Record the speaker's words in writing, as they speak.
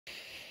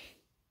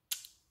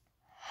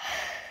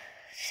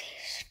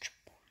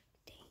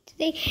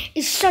Today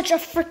is such a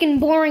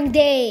freaking boring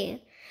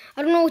day.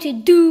 I don't know what to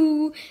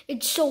do.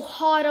 It's so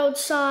hot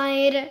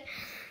outside.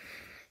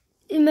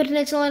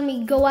 Midnight's not letting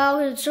me go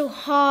out. It's so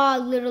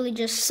hot. I literally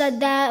just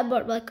said that,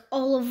 but like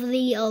all of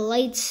the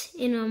lights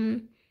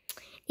in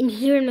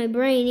here in my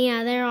brain,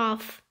 yeah, they're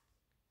off.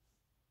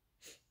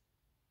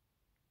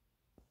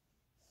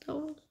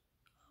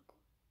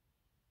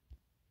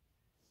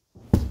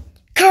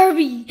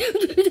 Kirby!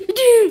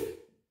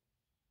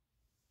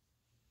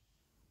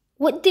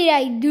 What did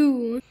I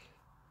do?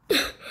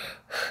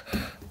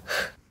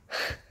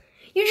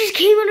 You just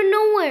came out of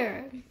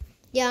nowhere.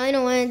 Yeah, I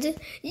know. You're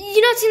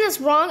not saying that's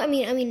wrong? I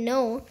mean,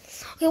 no.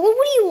 Okay, what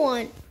do you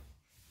want?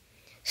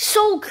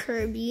 So,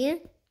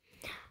 Kirby,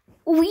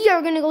 we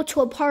are going to go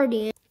to a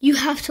party. You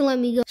have to let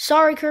me go.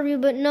 Sorry, Kirby,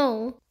 but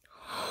no.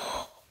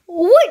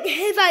 What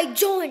have I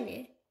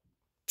done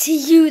to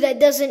you that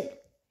doesn't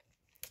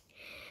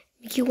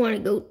make you want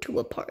to go to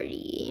a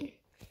party?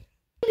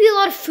 Be a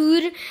lot of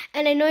food,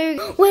 and I know you're...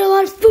 Wait, a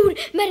lot of food?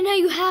 Man, now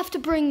you have to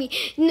bring me...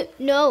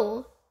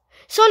 No.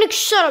 Sonic,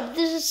 shut up.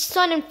 This is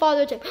son and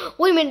father time.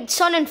 Wait a minute,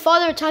 son and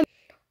father time.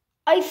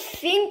 I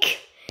think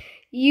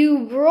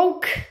you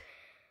broke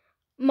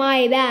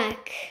my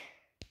back.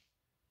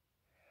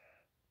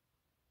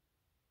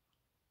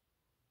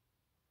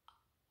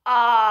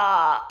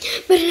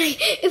 But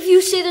if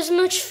you say there's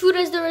much food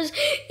as there is,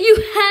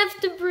 you have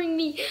to bring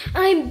me.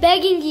 I'm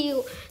begging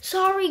you.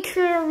 Sorry,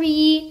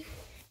 Kirby.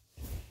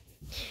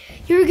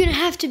 You're gonna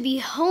have to be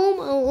home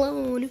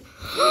alone.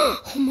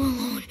 Home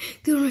alone.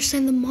 You don't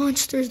understand the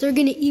monsters. They're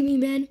gonna eat me,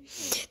 man.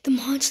 The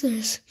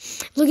monsters.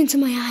 Look into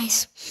my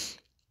eyes.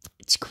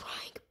 It's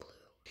crying blue.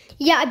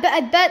 Yeah,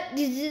 I bet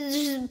this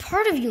is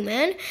part of you,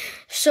 man.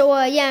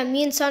 So, yeah,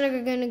 me and Sonic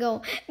are gonna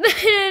go.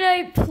 Meta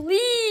Knight,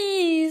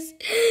 please.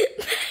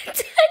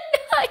 Meta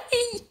Knight.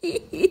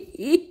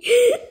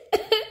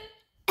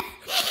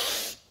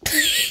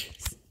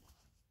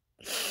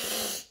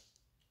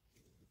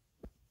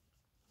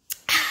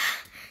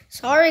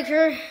 Sorry,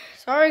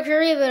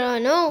 Kirby, but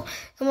no.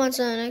 Come on,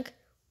 Sonic.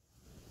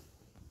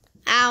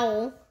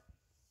 Ow.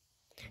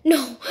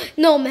 No,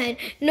 man.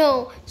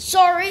 No.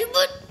 Sorry,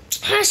 but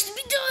it has to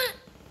be done.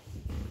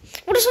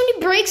 What if somebody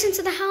breaks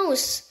into the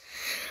house?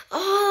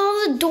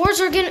 All of the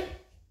doors are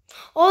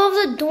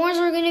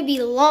gonna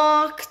be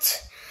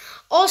locked.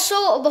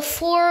 Also,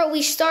 before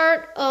we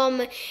start,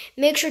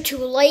 make sure to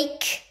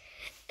like,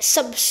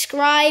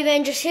 subscribe,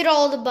 and just hit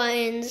all the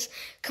buttons.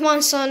 Come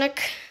on,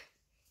 Sonic.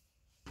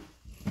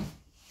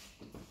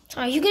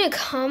 Are you gonna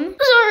come?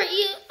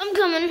 Sorry, I'm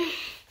coming.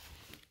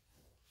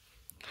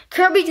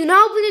 Kirby, do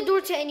not open the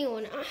door to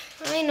anyone.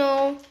 I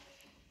know.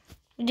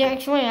 You're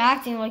actually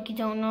acting like you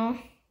don't know.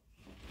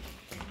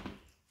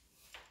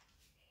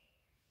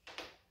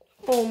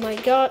 Oh my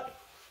god.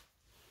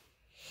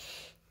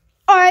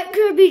 Alright,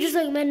 Kirby, just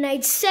like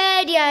Midnight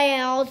said.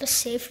 Yeah, all the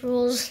safe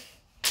rules.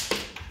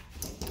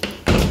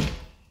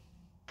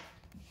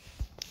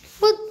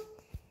 But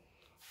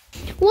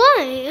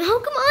why? How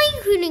come I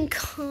couldn't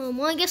come?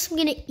 Well, I guess I'm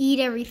gonna eat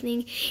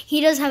everything.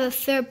 He does have a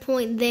fair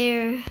point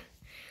there. I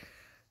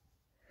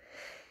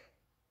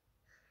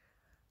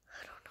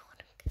don't know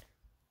what I'm gonna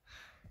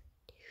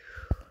do.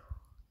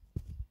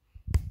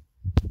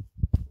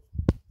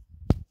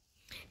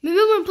 Maybe I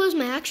want to play with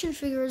my action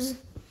figures.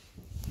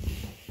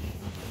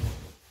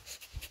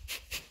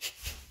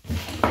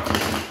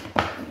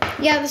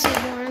 Yeah, this is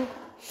boring.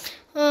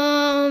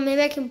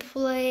 Maybe I can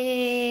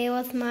play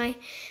with my...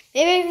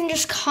 Maybe I can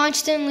just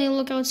constantly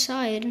look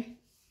outside.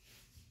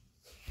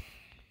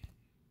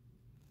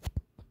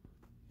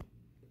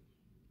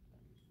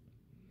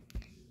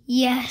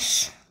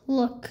 Yes,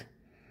 look.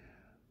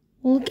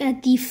 Look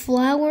at the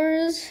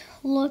flowers.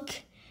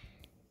 Look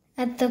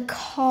at the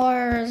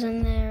cars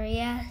in there,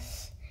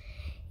 yes.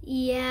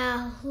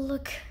 Yeah,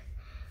 look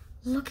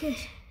at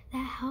that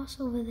house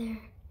over there. You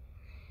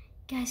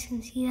guys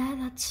can see that?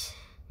 That's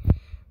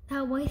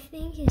that white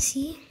thing, you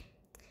see?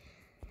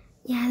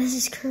 Yeah, this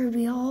is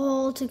Kirby,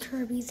 all to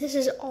Kirby. This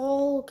is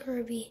all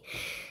Kirby.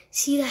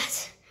 See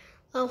that?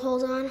 Oh,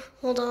 hold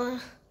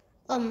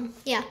on.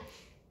 Yeah.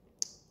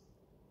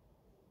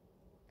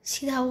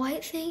 See that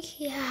white thing?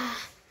 Yeah.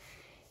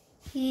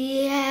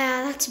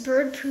 Yeah, that's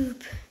bird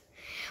poop.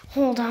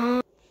 Hold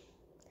on.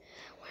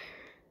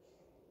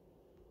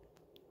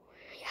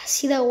 Yeah,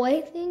 see that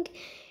white thing?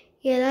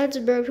 Yeah, that's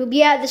bird poop.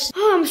 Yeah, this.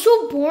 Oh, I'm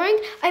so boring.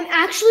 I'm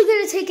actually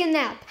gonna take a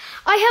nap.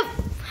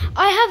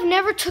 I have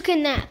never took a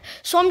nap,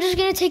 so I'm just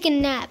gonna take a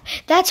nap.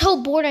 That's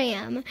how bored I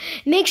am.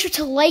 Make sure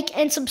to like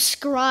and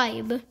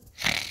subscribe.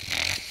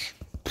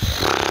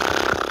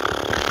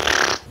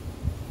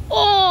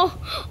 Oh,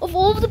 of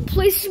all of the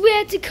places we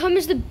had to come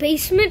is the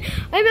basement.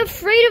 I'm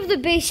afraid of the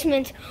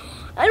basement.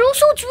 And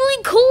also it's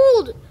really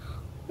cold.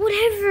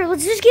 Whatever,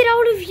 let's just get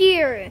out of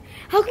here.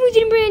 How come we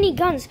didn't bring any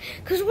guns?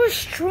 Because we're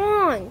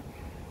strong.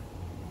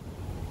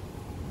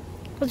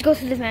 Let's go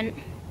through the vent.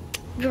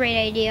 Great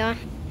idea.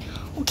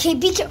 Okay,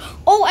 be careful.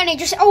 Oh, and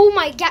oh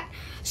my god.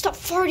 Stop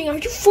farting. Are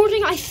you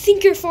farting? I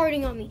think you're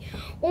farting on me.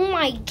 Oh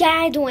my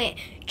god, Dwayne.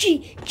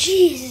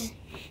 Jeez.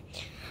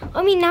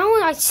 I mean, now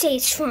I'd say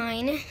it's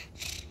fine.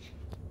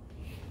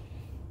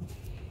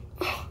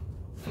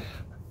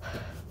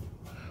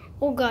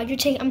 Oh God,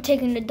 I'm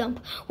taking the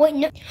dump. Wait,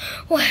 no.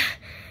 What?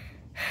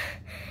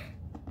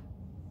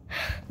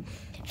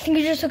 I think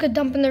you just took a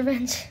dump in the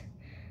vents.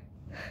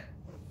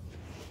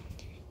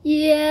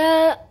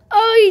 Yeah,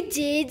 I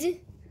did.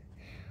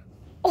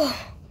 Oh,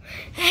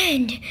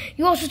 and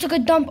you also took a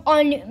dump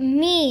on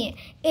me,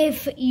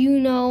 if you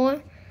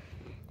know.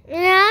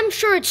 Yeah, I'm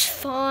sure it's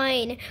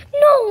fine.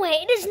 No way,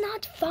 it is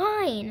not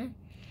fine.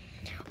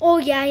 Oh,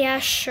 yeah,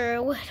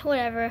 sure,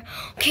 whatever.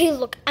 Okay,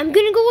 look, I'm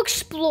gonna go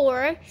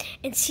explore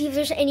and see if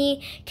there's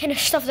any kind of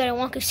stuff that I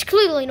want, because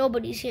clearly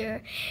nobody's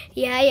here.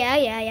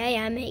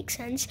 Yeah, makes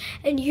sense.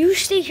 And you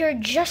stay here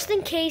just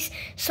in case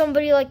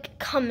somebody, like,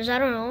 comes, I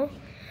don't know.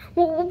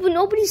 Well,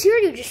 nobody's here,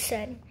 you just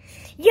said.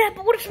 Yeah,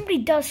 but what if somebody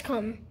does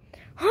come?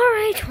 All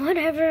right,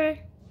 whatever.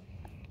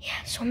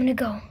 Yeah, so I'm gonna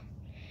go.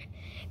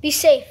 Be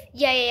safe.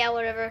 Yeah,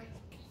 whatever.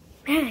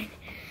 Man,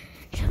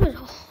 she was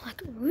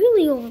like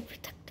really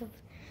overprotective.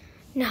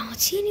 Now,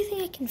 let's see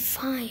anything I can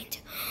find.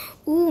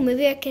 Ooh,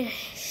 maybe I can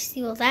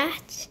steal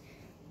that.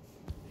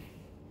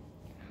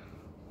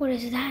 What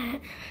is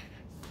that?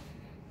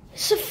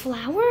 Is this a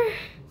flower?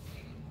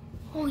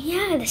 Oh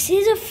yeah, this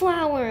is a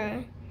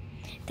flower.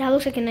 That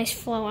looks like a nice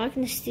flower. I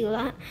can steal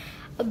that.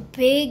 A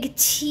big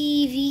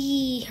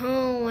TV.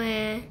 Oh,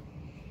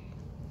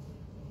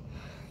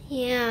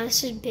 yeah,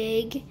 this is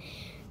big.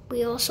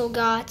 We also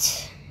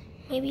got,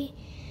 maybe,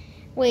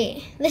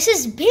 wait, this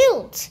is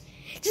built.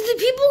 Did the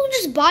people who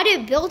just bought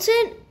it built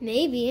it?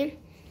 Maybe.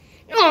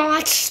 Oh,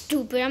 that's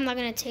stupid. I'm not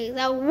going to take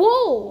that.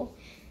 Whoa.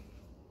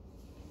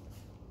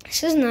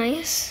 This is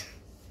nice.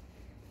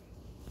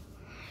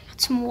 Got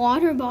some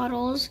water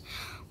bottles.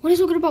 What is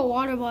so good about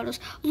water bottles?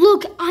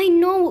 Look, I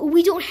know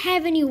we don't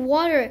have any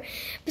water.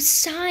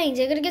 Besides,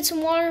 I gotta get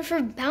some water for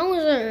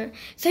Bowser.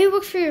 So you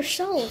work for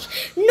yourselves.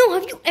 No,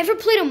 have you ever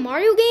played a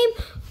Mario game?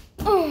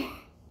 Oh.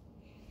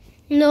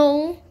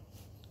 No.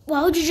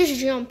 Why would you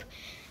just jump?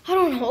 I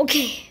don't know.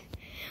 Okay.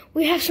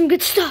 We have some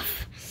good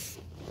stuff.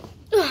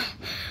 Ugh.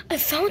 I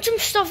found some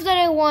stuff that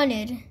I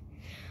wanted.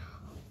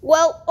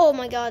 Well, oh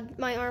my God,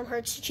 my arm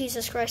hurts.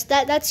 Jesus Christ.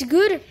 That's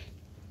good.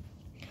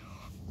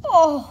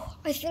 Oh,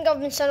 I think I've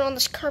been sitting on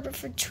this carpet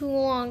for too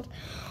long.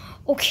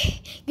 Okay,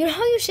 you know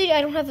how you say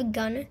I don't have a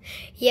gun?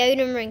 Yeah, you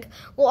didn't bring.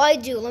 Well, I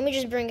do. Let me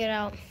just bring it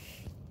out.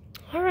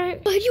 All right.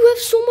 But you have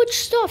so much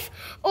stuff.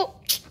 Oh,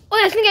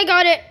 I think I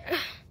got it.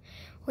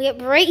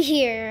 Yep, right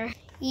here.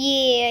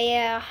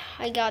 Yeah.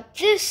 I got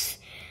this.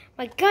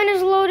 My gun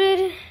is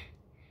loaded.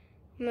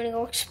 I'm gonna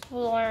go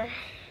explore.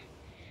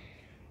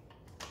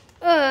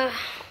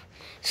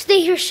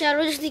 Stay here,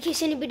 Shadow, just in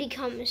case anybody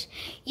comes.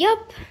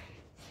 Yep.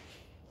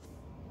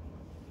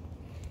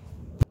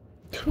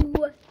 2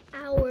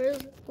 hours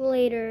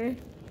later.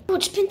 Oh,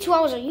 it's been 2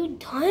 hours. Are you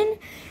done?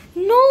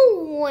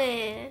 No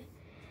way.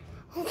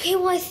 Okay,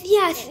 well,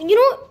 you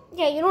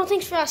know what?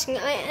 Thanks for asking.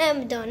 I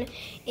am done,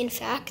 in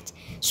fact.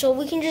 So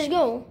we can just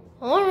go.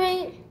 All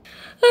right.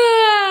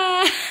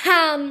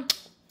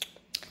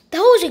 That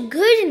was a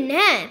good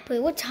nap. Wait,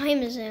 what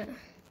time is it?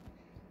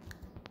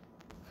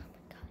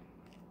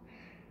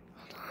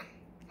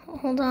 Oh my God.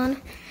 Hold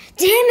on.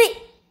 Damn it.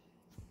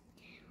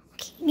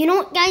 Okay, you know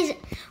what, guys?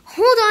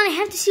 Hold on, I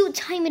have to see what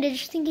time it is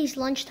just in case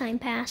lunchtime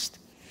passed.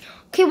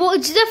 Okay, well,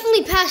 it's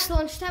definitely past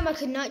lunchtime. I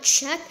could not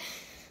check.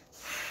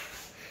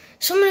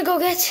 So I'm gonna go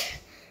get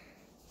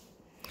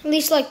at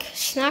least like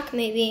snack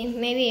maybe.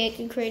 Maybe I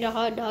could create a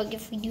hot dog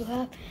if we do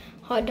have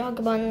hot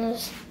dog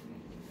buns.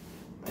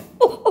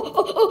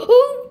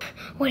 Oh.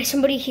 Wait, is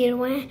somebody here?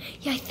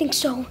 Yeah, I think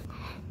so.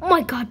 Oh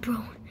my God, bro.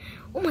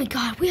 Oh my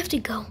God, we have to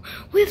go.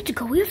 We have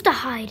to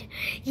hide.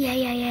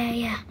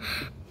 Yeah.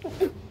 Oh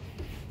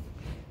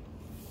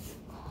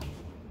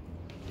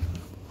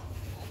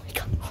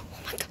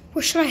my God,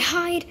 where should I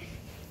hide?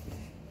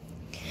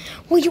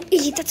 Well, you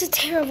idiot, that's a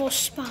terrible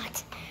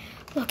spot.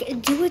 Look,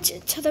 do it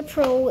to the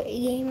pro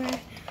gamer.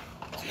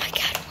 Oh my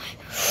God,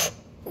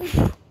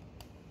 what?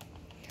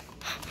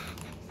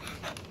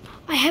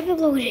 I have it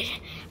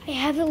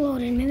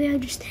loaded. Maybe I'll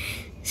just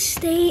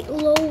stay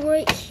low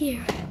right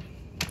here.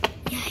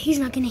 Yeah, he's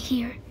not gonna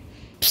hear.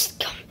 Psst,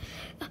 come.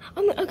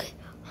 Okay.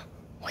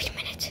 Wait a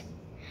minute.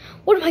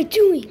 What am I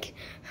doing?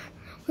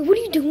 Wait, what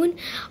are you doing?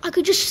 I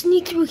could just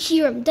sneak through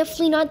here. I'm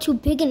definitely not too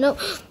big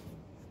enough.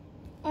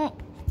 You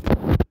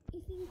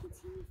think you can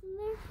see me from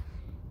there?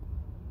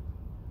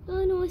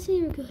 Oh, no, I see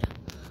you're good.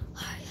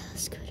 Alright, yeah,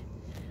 that's good.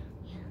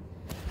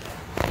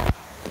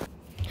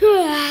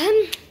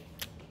 Yeah.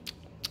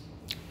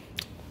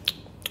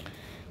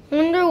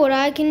 Wonder what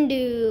I can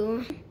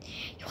do.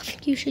 I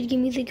think you should give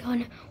me the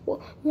gun.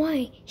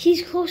 Why?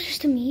 He's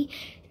closest to me.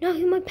 Now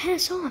he might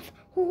pass off.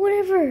 Well,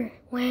 whatever.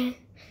 Whatever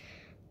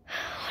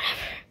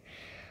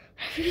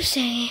you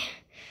say.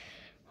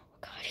 Oh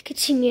God, he could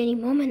see me any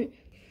moment.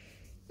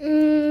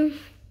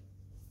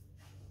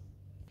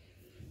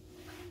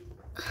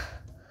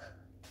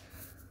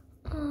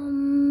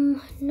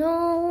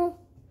 No.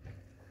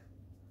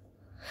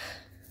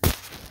 My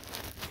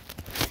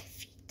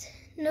feet.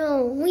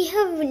 No, we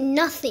have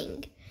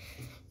nothing.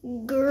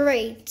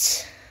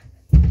 Great.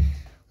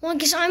 Well, I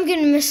guess I'm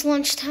gonna miss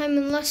lunchtime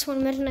unless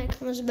when midnight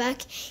comes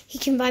back, he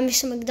can buy me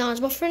some McDonald's.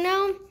 But for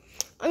now,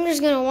 I'm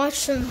just gonna watch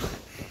some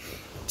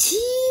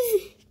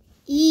TV.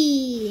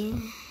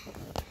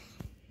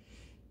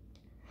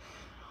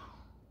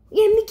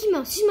 Yeah, Mickey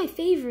Mouse, he's my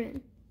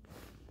favorite.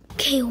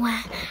 Okay,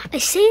 well, I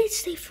say it's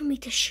safe for me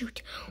to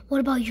shoot.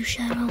 What about you,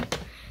 Shadow?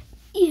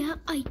 Yeah,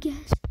 I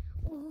guess.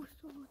 Oh,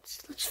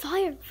 so let's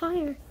fire.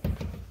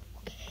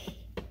 Okay.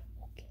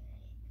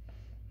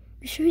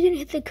 You sure you didn't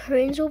hit the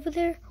curtains over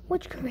there?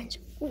 Which curtains?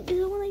 Is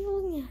that one that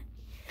you're looking at?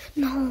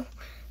 No.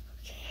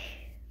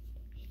 Okay.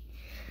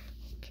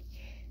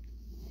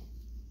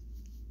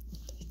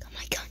 Got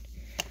my gun.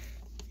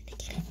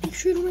 Make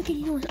sure you don't make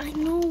any noise. I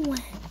know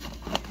when.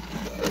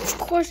 Of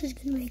course it's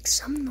gonna make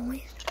some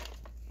noise.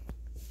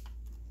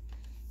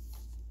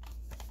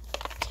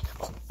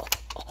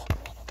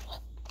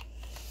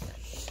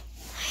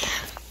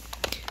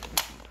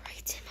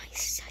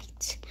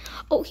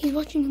 Oh, he's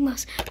watching Mickey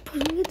Mouse.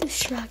 But don't get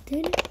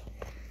distracted.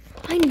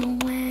 I know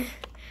it.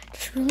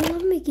 Just really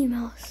love Mickey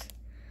Mouse.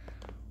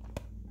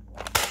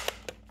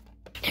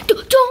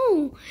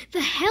 Don't!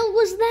 The hell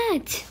was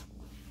that?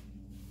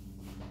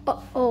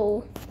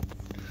 Uh-oh.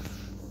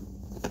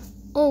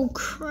 Oh,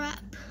 crap.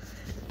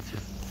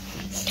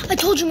 I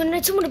told you I'm gonna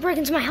need someone to break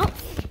into my house.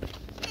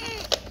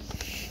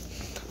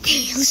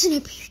 Okay, listen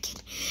up here,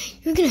 kid.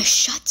 You're gonna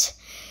shut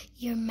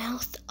your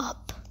mouth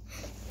up.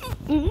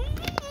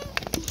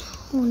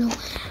 Oh no,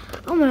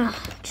 I'm gonna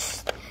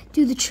just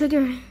do the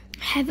trigger,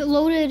 have it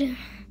loaded,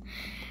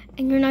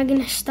 and you're not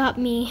gonna stop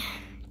me.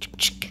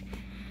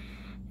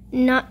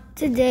 Not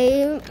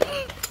today.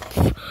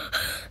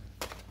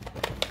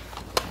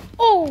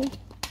 Oh!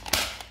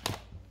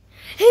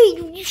 Hey,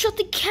 you shut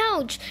the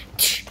couch.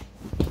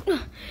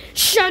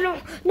 Shadow,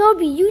 no, it'll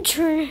be you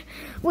turn.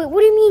 Wait,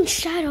 what do you mean,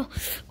 Shadow?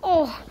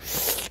 Oh,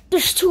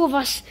 there's two of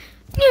us.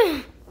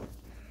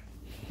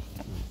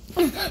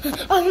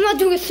 I'm not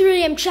doing a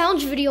 3 a.m.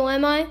 challenge video,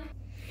 am I?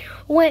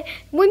 Maybe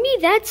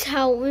that's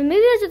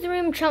a 3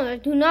 a.m.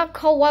 challenge. Do not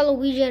call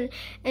Waluigi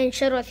and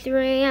Shadow at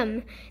 3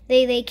 a.m.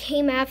 They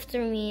came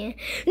after me.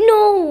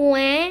 No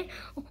way.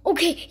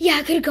 Okay, yeah,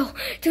 I gotta go.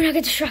 Do not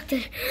get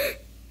distracted.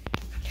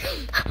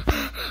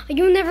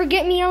 You'll never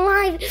get me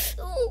alive.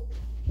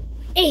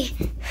 Hey.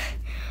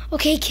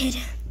 Okay, kid.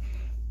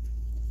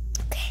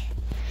 Okay,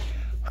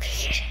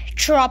 kid.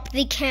 Drop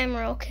the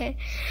camera, okay?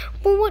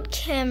 But what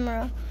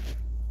camera?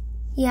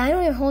 Yeah, I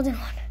know you're holding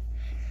one.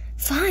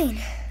 Fine.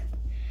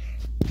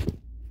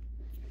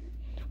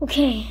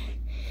 Okay.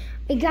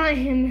 I got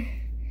him.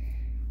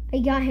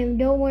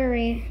 Don't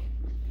worry.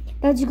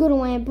 That's a good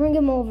one. Bring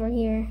him over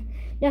here.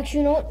 Next,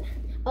 you know what?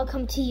 I'll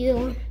come to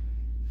you.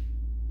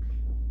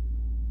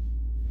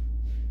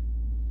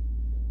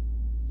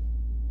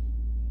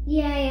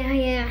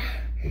 Yeah.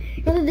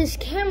 Now that this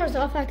camera's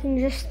off, I can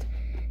just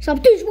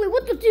stop. Dude, wait,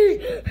 what the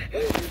dude?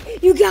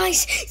 You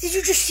guys, did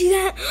you just see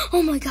that?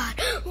 Oh my god.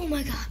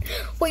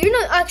 Wait, you're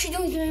not actually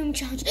doing the 3 a.m.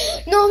 challenge.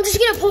 No, I'm just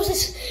gonna post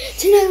this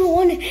to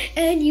 911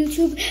 and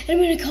YouTube, and I'm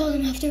gonna call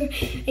them after.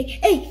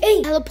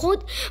 Hey,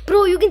 teleport?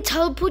 Bro, you can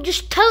teleport,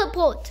 just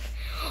teleport.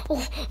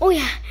 Oh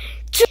yeah.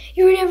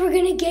 You're never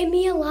gonna get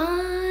me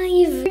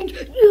alive.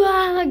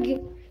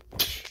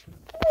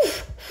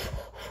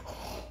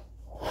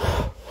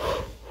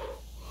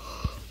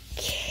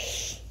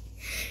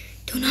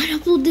 Do not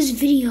upload this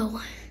video.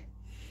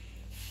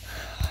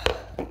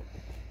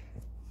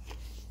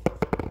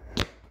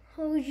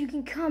 Oh, you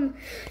can come.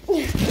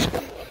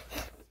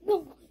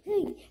 No,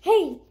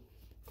 hey.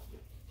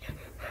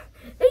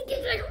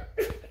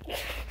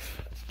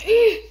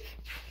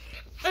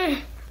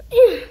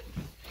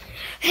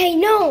 Hey,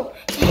 no.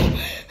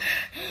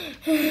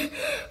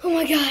 Oh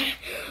my god,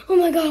 what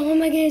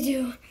am I gonna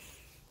do?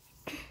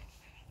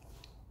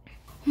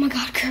 Oh my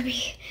god,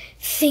 Kirby,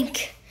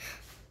 think.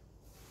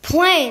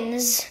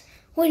 Plans.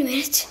 Wait a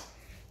minute.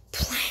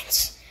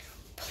 Plans.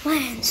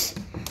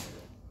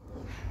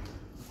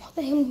 What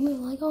the hell is my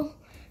Lego?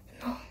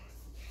 No.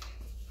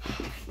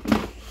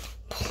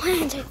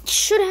 Plans. I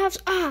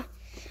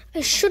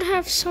should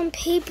have some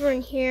paper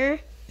in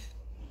here.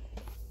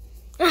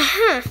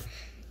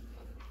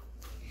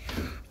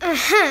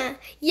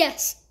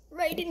 Yes,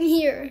 right in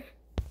here.